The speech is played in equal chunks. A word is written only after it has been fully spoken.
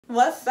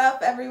What's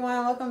up,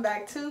 everyone? Welcome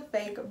back to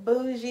Fake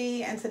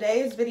Boujie. In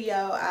today's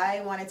video,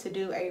 I wanted to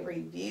do a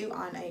review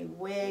on a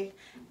wig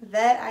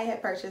that I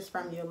had purchased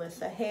from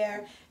YOLISSA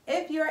Hair.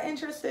 If you are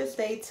interested,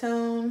 stay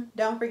tuned.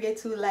 Don't forget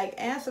to like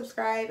and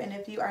subscribe. And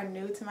if you are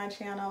new to my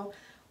channel,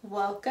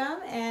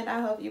 welcome. And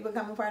I hope you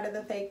become a part of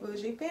the Fake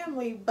Boujie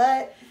family.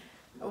 But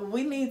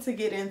we need to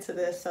get into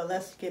this, so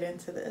let's get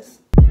into this.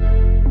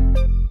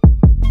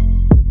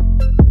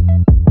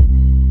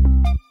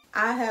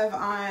 I have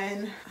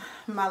on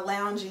my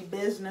loungy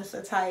business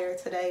attire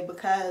today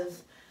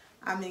because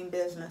I'm in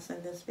business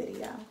in this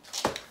video.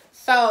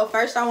 So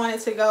first I wanted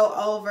to go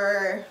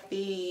over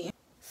the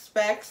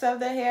specs of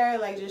the hair,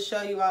 like just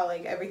show you all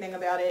like everything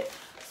about it.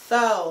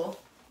 So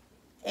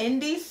in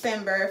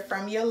December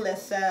from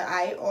YOLISSA,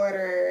 I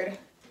ordered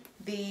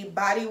the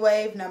Body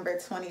Wave number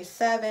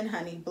 27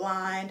 Honey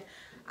Blonde.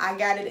 I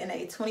got it in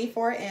a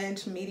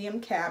 24-inch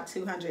medium cap,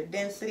 200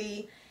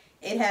 density.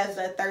 It has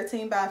a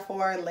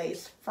 13x4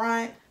 lace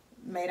front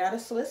made out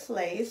of Swiss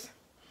lace.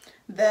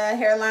 The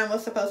hairline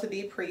was supposed to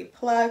be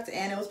pre-plucked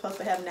and it was supposed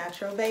to have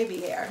natural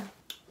baby hair.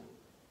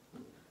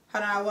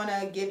 Hold on, I want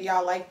to give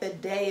y'all like the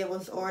day it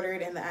was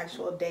ordered and the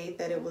actual date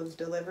that it was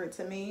delivered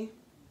to me.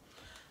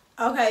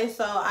 Okay,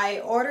 so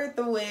I ordered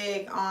the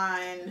wig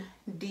on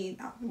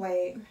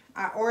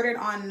I ordered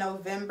on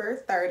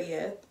November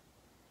 30th.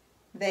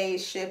 They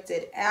shipped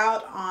it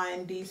out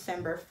on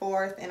December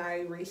 4th and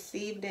I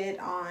received it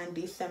on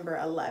December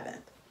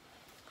 11th.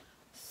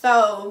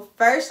 So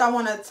first I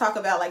want to talk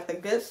about like the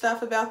good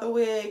stuff about the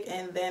wig,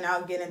 and then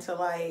I'll get into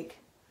like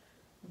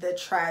the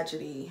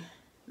tragedy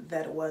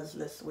that was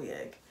this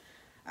wig.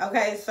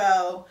 Okay,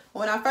 so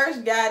when I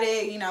first got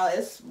it, you know,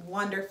 it's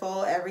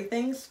wonderful.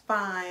 Everything's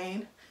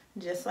fine.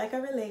 Just like a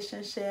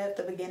relationship,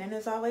 the beginning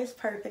is always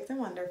perfect and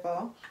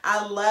wonderful.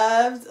 I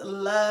loved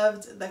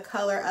the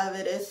color of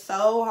it. It's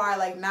so hard.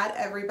 Like, not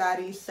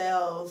everybody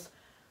sells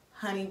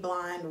honey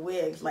blonde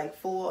wigs, like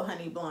full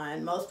honey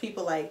blonde. Most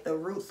people, like, the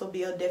roots will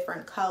be a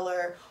different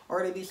color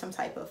or it'll be some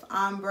type of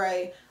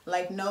ombre.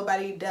 Like,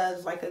 nobody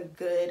does like a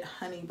good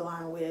honey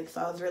blonde wig.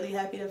 So I was really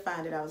happy to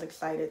find it. I was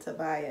excited to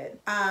buy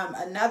it.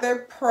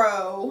 Another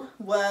pro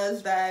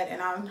was that,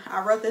 and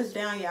I wrote this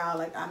down, y'all,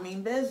 like I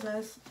mean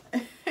business.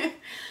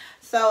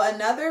 So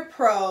another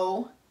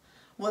pro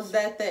was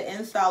that the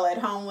install at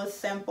home was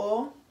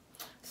simple.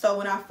 So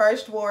when I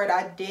first wore it,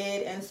 I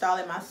did install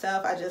it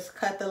myself. I just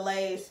cut the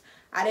lace.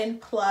 I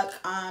didn't pluck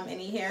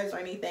any hairs or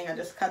anything. I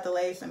just cut the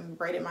lace and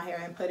braided my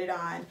hair and put it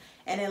on.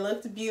 And it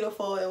looked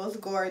beautiful. It was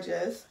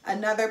gorgeous.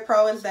 Another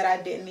pro is that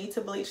I didn't need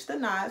to bleach the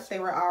knots. They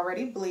were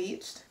already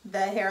bleached.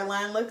 The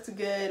hairline looked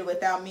good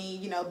without me,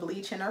 you know,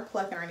 bleaching or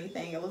plucking or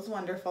anything. It was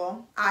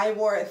wonderful. I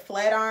wore it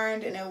flat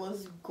ironed and it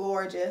was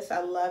gorgeous. I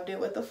loved it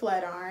with the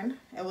flat iron.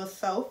 It was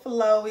so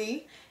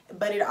flowy,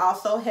 but it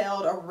also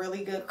held a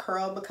really good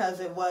curl because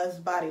it was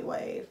body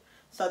wave.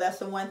 So that's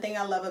the one thing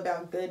I love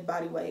about good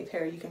body wave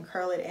hair. You can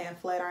curl it and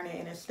flat iron it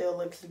and it still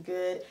looks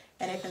good,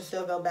 and it can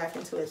still go back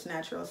into its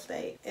natural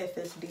state if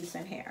it's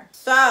decent hair.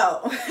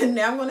 So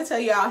now I'm going to tell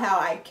y'all how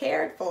I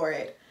cared for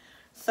it.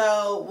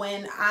 So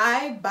when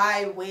I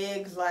buy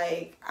wigs,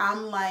 like,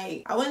 I'm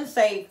like, I wouldn't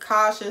say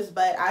cautious,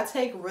 but I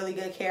take really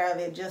good care of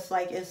it just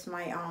like it's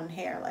my own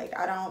hair. Like,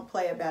 I don't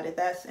play about it.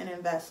 That's an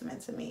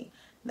investment to me.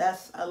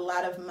 That's a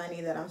lot of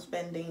money that I'm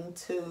spending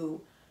to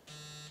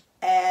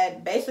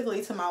add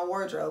basically to my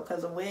wardrobe,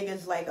 because a wig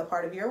is like a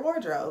part of your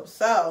wardrobe.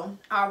 So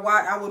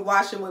I would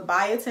wash it with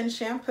biotin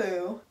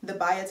shampoo, the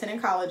biotin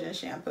and collagen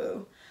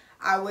shampoo.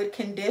 I would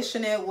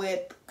condition it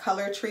with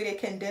color treated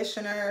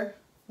conditioner.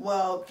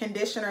 Well,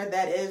 conditioner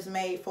that is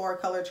made for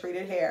color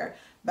treated hair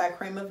by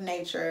Cream of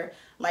Nature.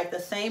 Like the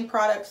same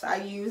products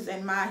I use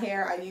in my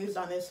hair, I used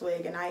on this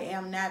wig, and I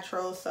am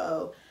natural,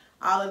 so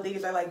all of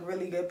these are like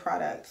really good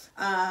products.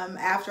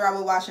 After I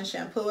would wash and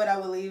shampoo it, I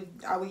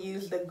would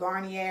use the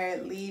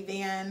Garnier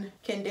leave-in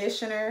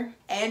conditioner,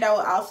 and I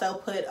would also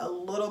put a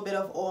little bit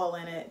of oil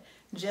in it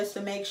just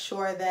to make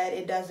sure that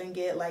it doesn't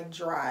get like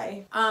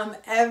dry.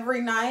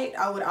 Every night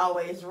I would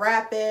always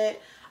wrap it.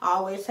 I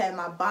always had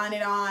my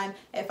bonnet on.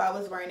 If I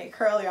was wearing it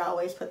curly, I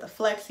always put the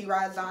flexi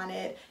rods on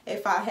it.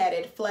 If I had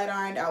it flat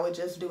ironed, I would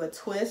just do a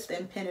twist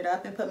and pin it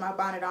up and put my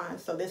bonnet on.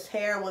 So this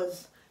hair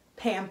was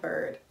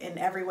pampered in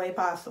every way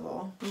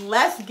possible.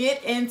 Let's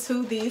get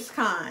into these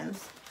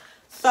cons.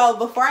 So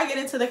before I get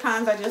into the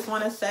cons, I just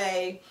want to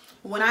say,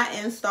 when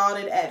I installed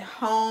it at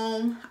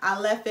home, I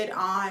left it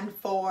on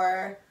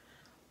for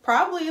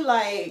probably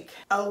like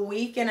a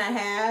week and a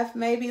half,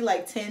 maybe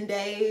like 10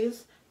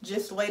 days,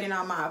 just waiting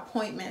on my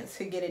appointment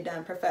to get it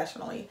done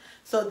professionally.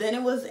 So then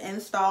it was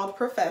installed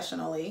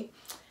professionally,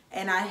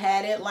 and I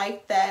had it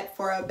like that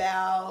for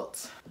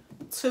about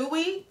 2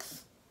 weeks.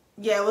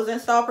 Yeah, it was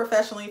installed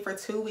professionally for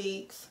 2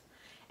 weeks.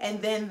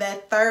 And then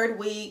that third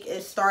week,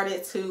 it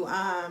started to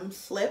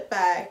slip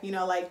back. You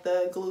know, like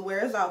the glue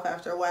wears off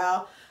after a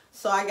while.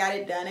 So I got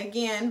it done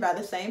again by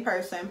the same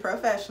person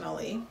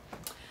professionally.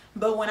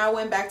 But when I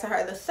went back to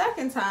her the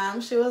second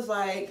time, she was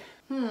like,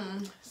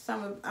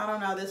 I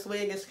don't know, this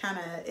wig is kind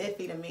of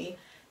iffy to me.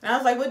 And I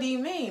was like, what do you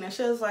mean? And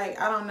she was like,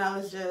 I don't know,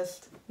 it's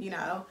just, you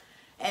know.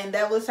 And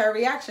that was her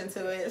reaction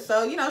to it.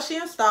 So, you know, she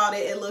installed it.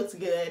 It looked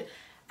good.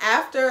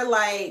 After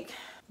like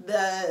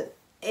the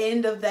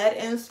end of that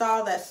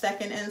install, that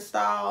second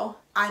install,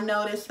 I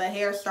noticed the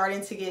hair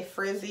starting to get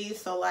frizzy.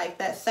 So like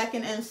that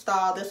second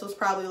install, this was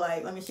probably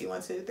like, let me see,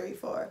 1, 2, 3,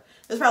 4.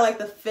 This was probably like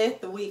the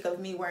 5th week of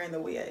me wearing the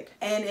wig.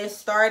 And it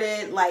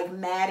started like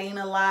matting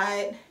a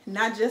lot,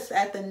 not just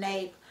at the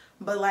nape,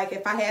 but like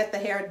if I had the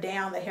hair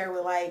down, the hair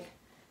would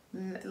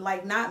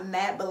like not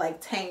matte, but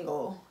like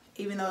tangle,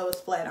 even though it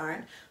was flat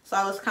iron. So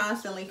I was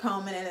constantly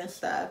combing it and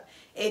stuff.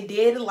 It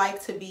did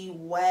like to be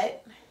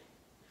wet.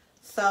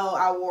 So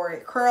I wore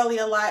it curly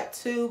a lot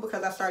too,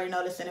 because I started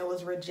noticing it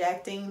was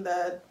rejecting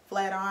the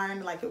flat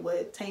iron, like it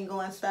would tangle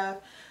and stuff.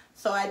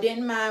 So I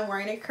didn't mind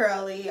wearing it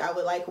curly. I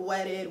would like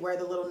wet it, wear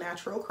the little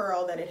natural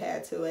curl that it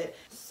had to it.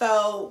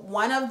 So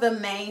one of the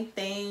main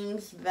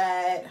things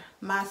that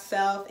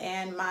myself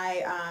and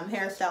my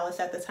hairstylist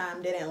at the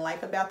time didn't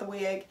like about the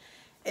wig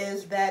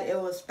is that it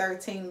was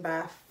 13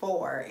 by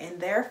 4, and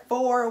their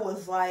 4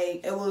 was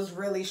like, it was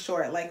really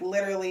short, like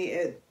literally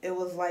it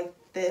was like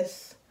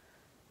this.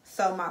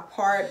 So my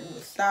part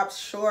stopped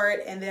short,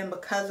 and then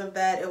because of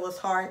that, it was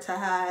hard to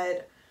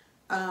hide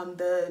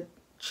the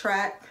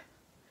track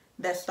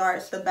that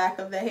starts the back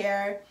of the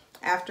hair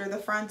after the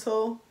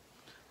frontal.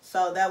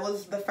 So that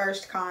was the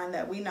first con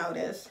that we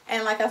noticed.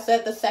 And like I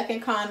said, the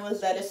second con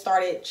was that it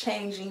started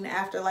changing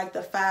after like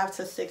the 5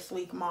 to 6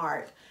 week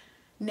mark.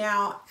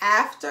 Now,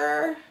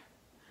 after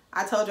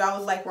I told you I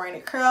was like wearing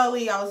it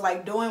curly, I was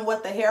like doing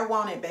what the hair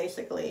wanted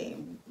basically.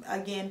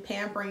 Again,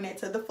 pampering it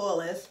to the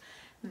fullest.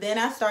 Then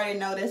I started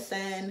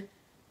noticing,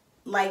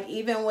 like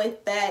even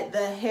with that,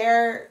 the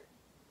hair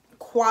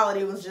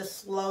quality was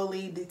just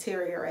slowly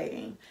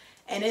deteriorating.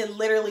 And it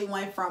literally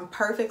went from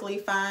perfectly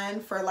fine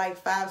for like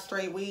 5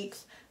 straight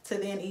weeks to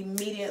then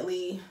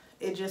immediately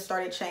it just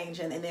started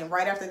changing. And then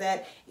right after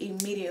that,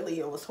 immediately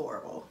it was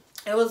horrible.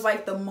 It was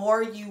like the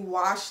more you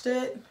washed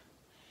it,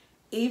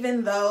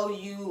 even though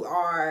you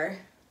are,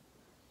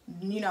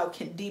 you know,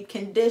 deep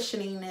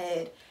conditioning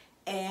it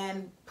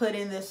and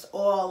putting this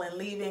oil and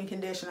leave-in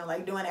conditioner,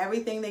 like doing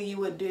everything that you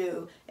would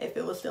do if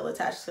it was still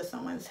attached to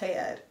someone's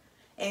head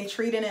and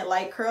treating it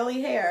like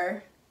curly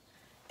hair,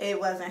 it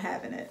wasn't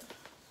having it.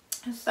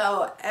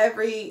 So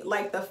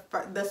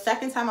the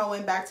second time I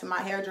went back to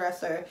my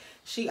hairdresser,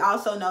 she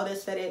also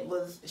noticed that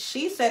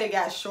she said it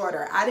got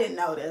shorter. I didn't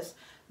notice,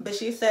 but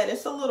she said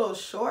it's a little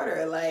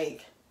shorter,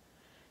 like.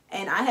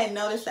 And I had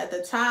noticed at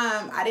the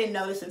time, I didn't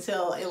notice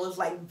until it was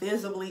like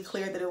visibly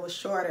clear that it was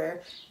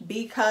shorter,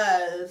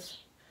 because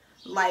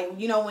like,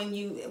 you know,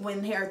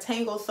 when hair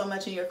tangles so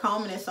much and you're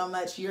combing it so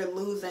much, you're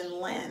losing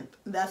length.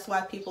 That's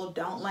why people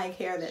don't like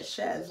hair that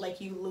sheds. Like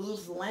you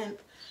lose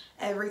length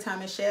every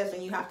time it sheds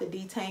and you have to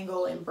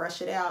detangle and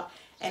brush it out.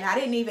 And I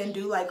didn't even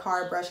do like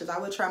hard brushes. I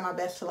would try my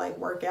best to like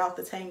work out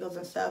the tangles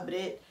and stuff, but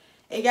it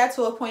got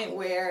to a point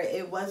where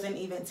it wasn't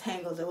even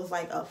tangles. It was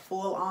like a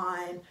full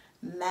on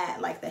matte,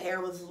 like the hair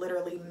was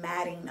literally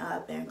matting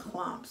up in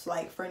clumps,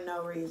 like for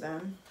no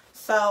reason.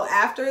 So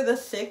after the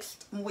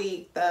 6th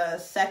week, the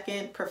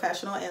second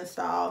professional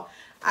install,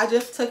 I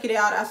just took it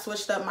out. I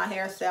switched up my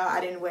hairstyle.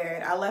 I didn't wear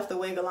it. I left the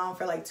wig alone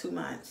for like 2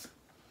 months.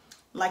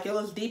 Like it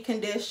was deep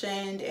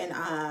conditioned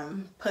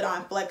and put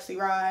on flexi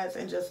rods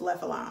and just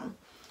left alone.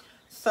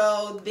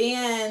 So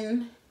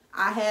then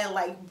I had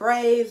like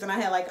braids and I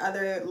had like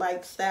other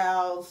like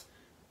styles.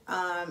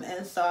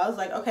 And so I was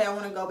like, okay, I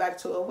want to go back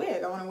to a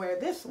wig. I want to wear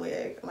this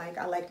wig. Like,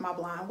 I like my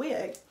blonde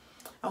wig.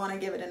 I want to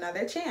give it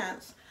another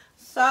chance.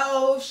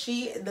 So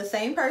the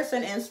same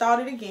person installed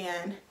it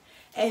again.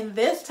 And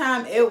this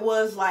time it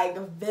was like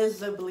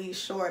visibly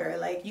shorter.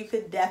 Like you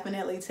could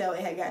definitely tell it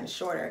had gotten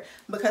shorter,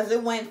 because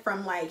it went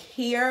from like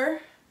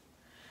here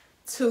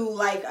to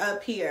like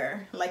up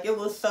here. Like it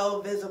was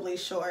so visibly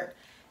short.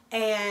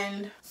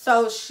 And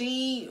so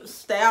she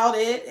styled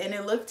it and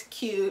it looked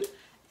cute.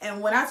 And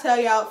when I tell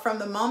y'all, from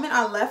the moment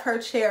I left her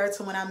chair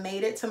to when I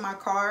made it to my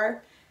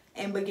car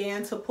and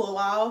began to pull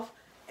off,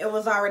 it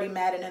was already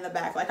matted in the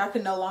back. Like I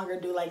could no longer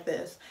do like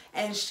this.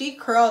 And she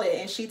curled it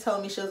and she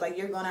told me, she was like,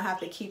 you're going to have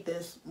to keep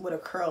this with a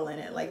curl in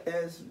it. Like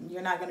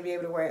you're not going to be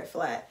able to wear it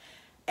flat.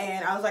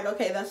 And I was like,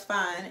 okay, that's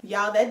fine.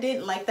 Y'all, that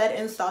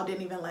install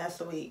didn't even last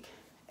a week.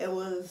 It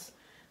was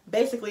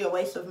basically a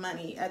waste of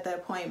money at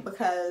that point,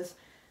 because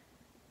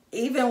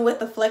even with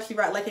the flexi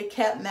rod, like it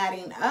kept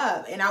matting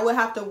up, and I would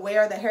have to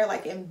wear the hair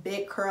like in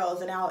big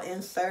curls, and I'll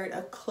insert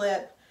a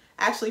clip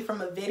actually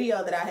from a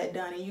video that I had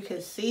done, and you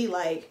could see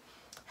like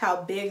how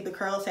big the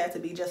curls had to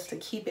be just to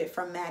keep it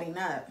from matting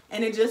up.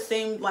 And it just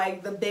seemed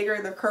like the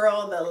bigger the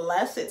curl, the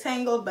less it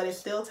tangled, but it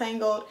still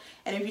tangled.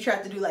 And if you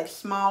tried to do like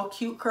small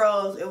cute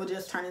curls, it would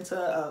just turn into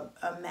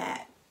a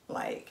mat.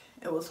 Like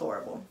it was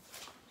horrible.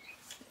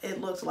 It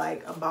looks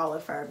like a ball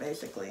of fur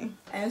basically.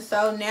 And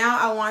so now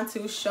I want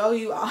to show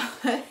you all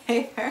the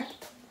hair.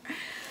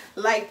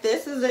 Like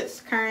this is its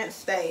current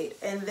state,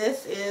 and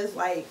this is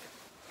like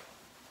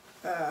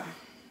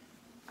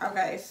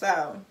okay,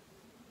 so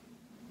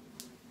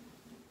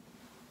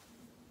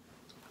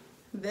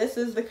this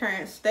is the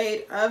current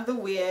state of the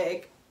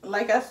wig.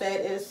 like I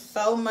said, it's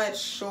so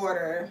much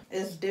shorter.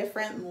 It's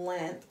different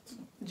length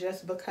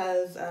just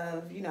because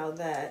of, you know,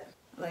 that.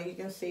 Like you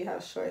can see how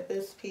short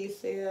this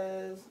piece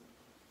is.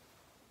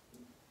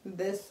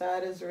 This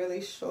side is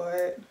really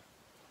short.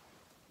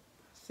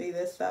 See,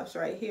 this stops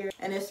right here.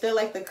 And it's still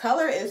like the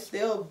color is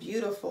still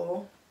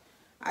beautiful.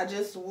 I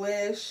just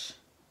wish,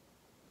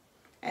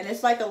 and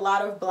it's like a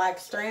lot of black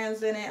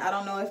strands in it. I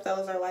don't know if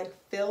those are like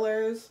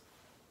fillers,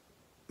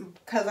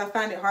 because I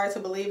find it hard to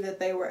believe that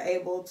they were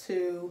able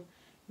to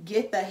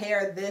get the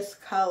hair this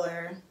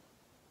color.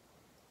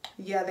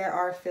 Yeah, there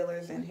are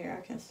fillers in here.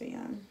 I can see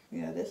them.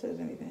 Yeah, this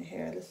isn't even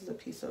hair. This is a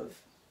piece of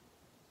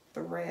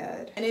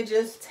thread. And it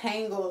just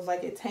tangles,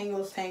 like it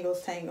tangles.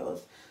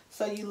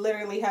 So you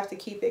literally have to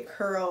keep it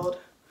curled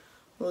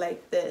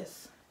like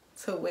this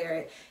to wear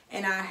it.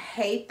 And I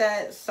hate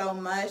that so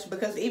much,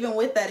 because even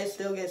with that, it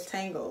still gets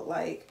tangled.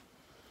 Like,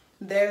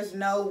 there's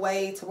no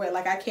way to wear,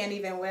 like I can't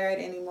even wear it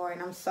anymore,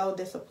 and I'm so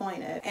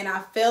disappointed. And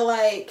I feel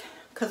like,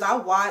 because I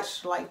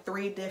watched like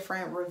 3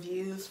 different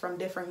reviews from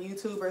different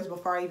YouTubers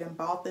before I even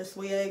bought this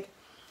wig,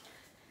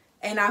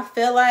 and I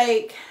feel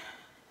like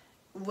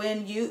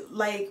when you,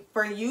 like,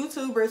 for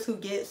YouTubers who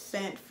get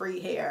sent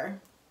free hair,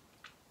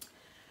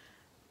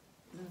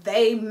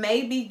 they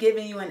may be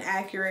giving you an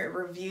accurate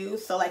review.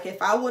 So like if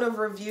I would have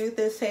reviewed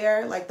this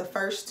hair like the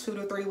first 2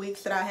 to 3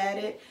 weeks that I had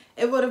it,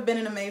 it would have been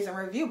an amazing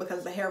review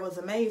because the hair was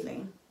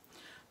amazing.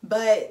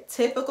 But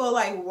typical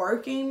like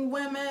working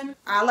women,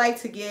 I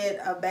like to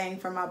get a bang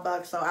for my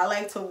buck. So I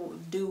like to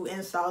do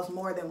installs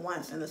more than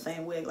once in the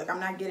same wig. Like I'm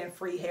not getting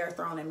free hair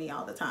thrown at me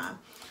all the time.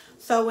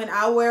 So when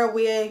I wear a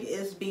wig,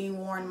 it's being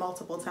worn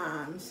multiple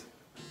times.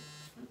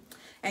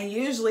 And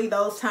usually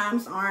those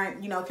times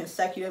aren't, you know,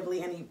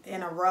 consecutively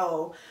in a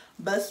row.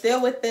 But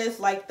still with this,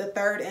 like the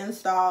 3rd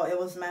install, it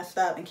was messed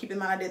up. And keep in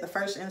mind, I did the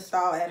 1st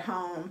install at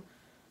home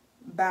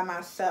by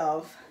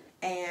myself.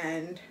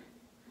 And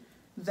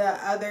the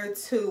other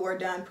 2 were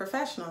done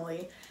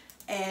professionally.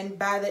 And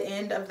by the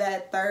end of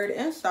that 3rd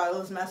install, it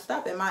was messed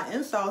up. And my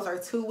installs are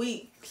 2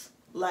 weeks.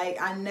 Like,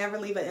 I never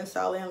leave an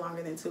install in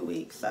longer than 2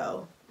 weeks.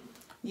 So,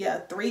 yeah,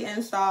 3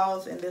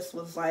 installs. And this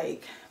was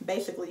like,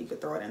 basically you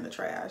could throw it in the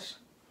trash.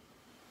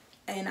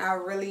 And I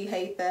really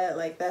hate that.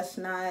 Like, that's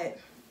not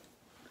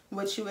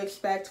what you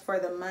expect for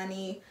the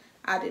money.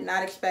 I did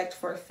not expect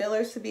for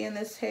fillers to be in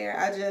this hair.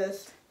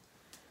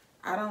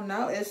 I don't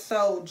know. It's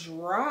so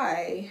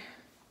dry.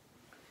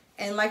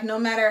 And like, no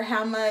matter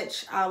how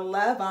much I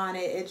love on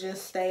it, it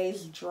just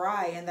stays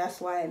dry. And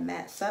that's why it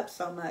mats up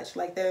so much.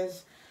 Like,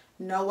 there's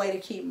no way to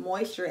keep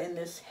moisture in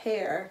this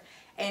hair.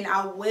 And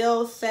I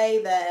will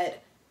say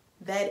that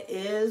that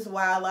is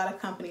why a lot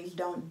of companies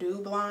don't do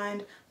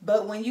blonde.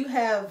 But when you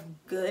have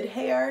good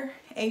hair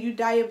and you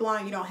dye it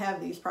blonde, you don't have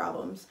these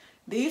problems.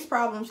 These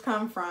problems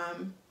come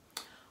from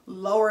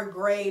lower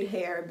grade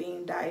hair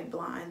being dyed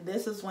blonde.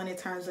 This is when it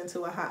turns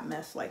into a hot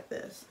mess like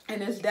this.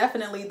 And it's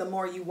definitely the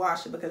more you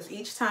wash it, because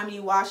each time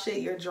you wash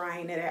it, you're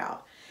drying it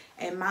out.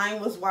 And mine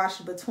was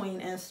washed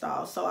between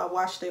installs. So I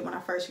washed it when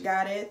I first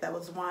got it. That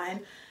was one.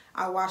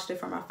 I washed it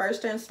for my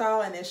 1st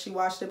install, and then she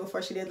washed it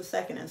before she did the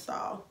 2nd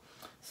install.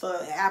 So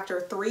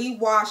after 3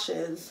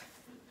 washes,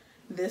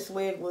 this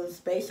wig was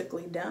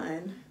basically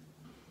done.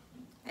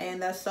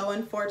 And that's so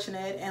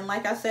unfortunate. And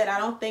like I said, I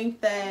don't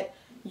think that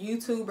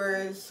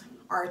YouTubers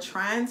are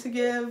trying to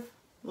give,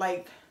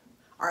 like,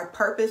 are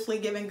purposely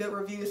giving good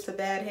reviews to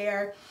bad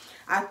hair.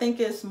 I think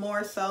it's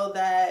more so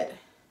that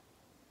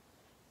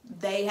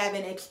they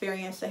haven't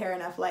experienced the hair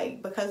enough.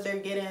 Like, because they're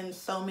getting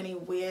so many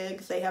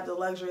wigs, they have the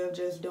luxury of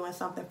just doing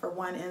something for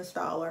 1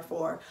 install or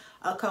for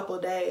a couple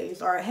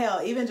days, or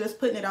hell, even just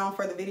putting it on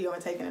for the video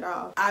and taking it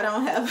off. I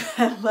don't have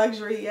that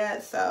luxury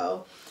yet.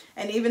 So,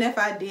 and even if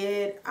I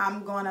did,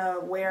 I'm gonna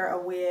wear a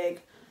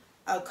wig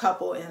a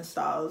couple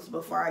installs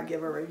before I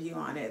give a review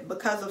on it,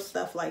 because of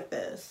stuff like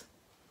this,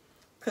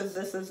 because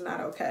this is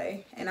not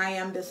okay. And I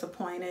am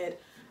disappointed.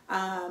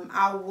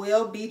 I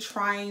will be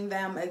trying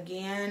them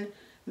again.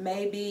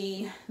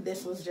 Maybe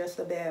this was just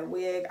a bad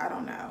wig. I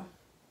don't know.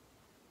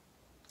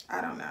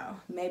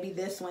 Maybe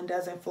this one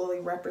doesn't fully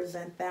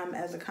represent them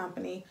as a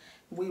company.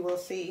 We will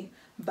see.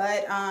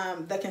 But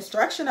the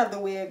construction of the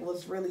wig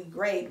was really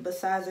great,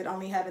 besides it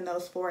only having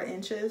those 4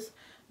 inches.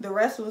 The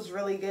rest was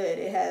really good.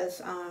 It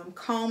has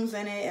combs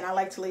in it, and I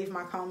like to leave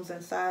my combs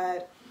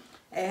inside.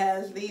 It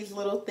has these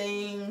little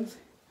things,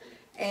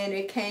 and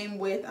it came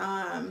with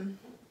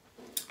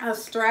a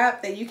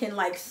strap that you can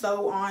like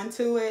sew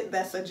onto it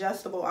that's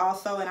adjustable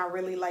also, and I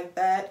really like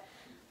that.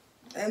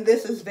 And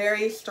this is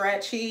very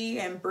stretchy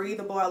and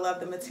breathable. I love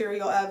the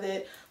material of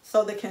it.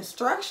 So the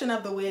construction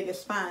of the wig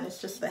is fine.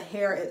 It's just the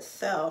hair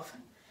itself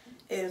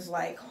is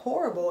like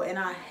horrible, and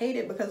I hate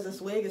it because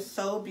this wig is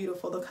so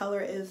beautiful. The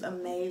color is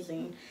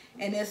amazing,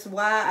 and it's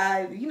why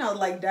I, you know,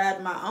 like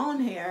dyed my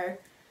own hair,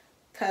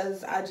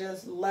 because I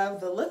just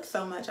love the look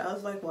so much. I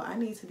was like, well, I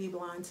need to be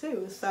blonde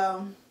too.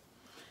 So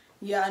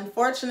yeah,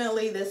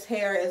 unfortunately, this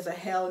hair is a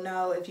hell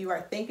no. If you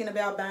are thinking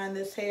about buying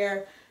this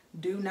hair,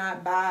 do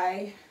not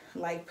buy.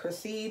 Like,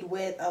 proceed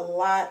with a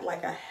lot,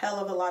 like a hell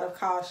of a lot of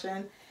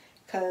caution,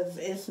 because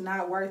it's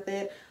not worth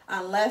it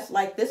unless,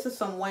 like, this is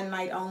some one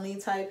night only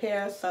type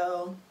hair.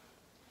 So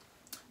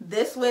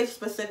this wig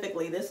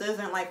specifically, this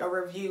isn't like a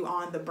review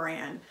on the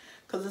brand,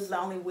 because this is the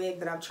only wig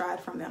that I've tried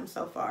from them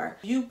so far.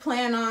 You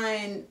plan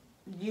on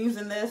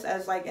using this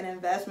as like an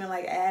investment,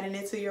 like adding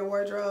it to your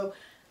wardrobe,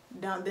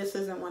 don't, this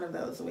isn't one of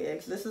those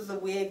wigs. This is a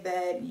wig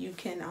that you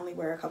can only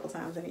wear a couple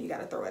times and then you got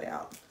to throw it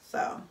out.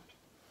 So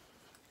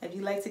if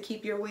you like to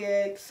keep your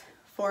wigs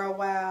for a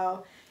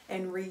while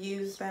and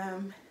reuse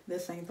them,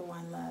 this ain't the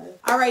one, love.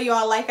 All right,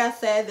 y'all, like I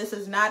said, this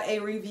is not a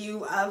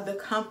review of the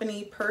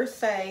company per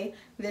se.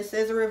 This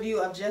is a review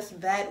of just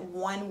that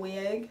one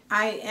wig.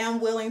 I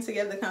am willing to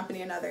give the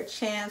company another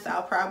chance.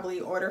 I'll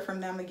probably order from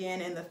them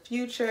again in the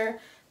future,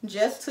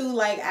 just to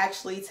like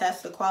actually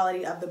test the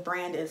quality of the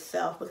brand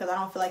itself, because I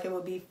don't feel like it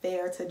would be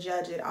fair to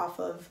judge it off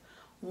of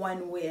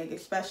one wig,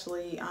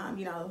 especially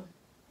you know,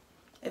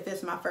 if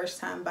it's my first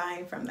time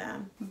buying from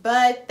them.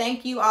 But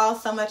thank you all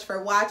so much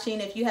for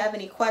watching. If you have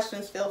any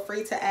questions, feel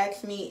free to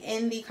ask me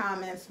in the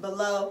comments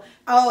below.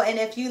 Oh, and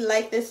if you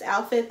like this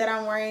outfit that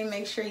I'm wearing,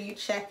 make sure you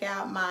check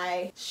out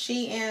my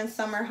SHEIN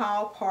summer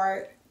haul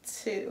part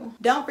 2.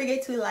 Don't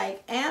forget to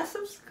like and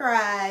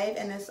subscribe,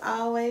 and as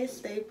always,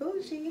 stay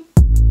bougie.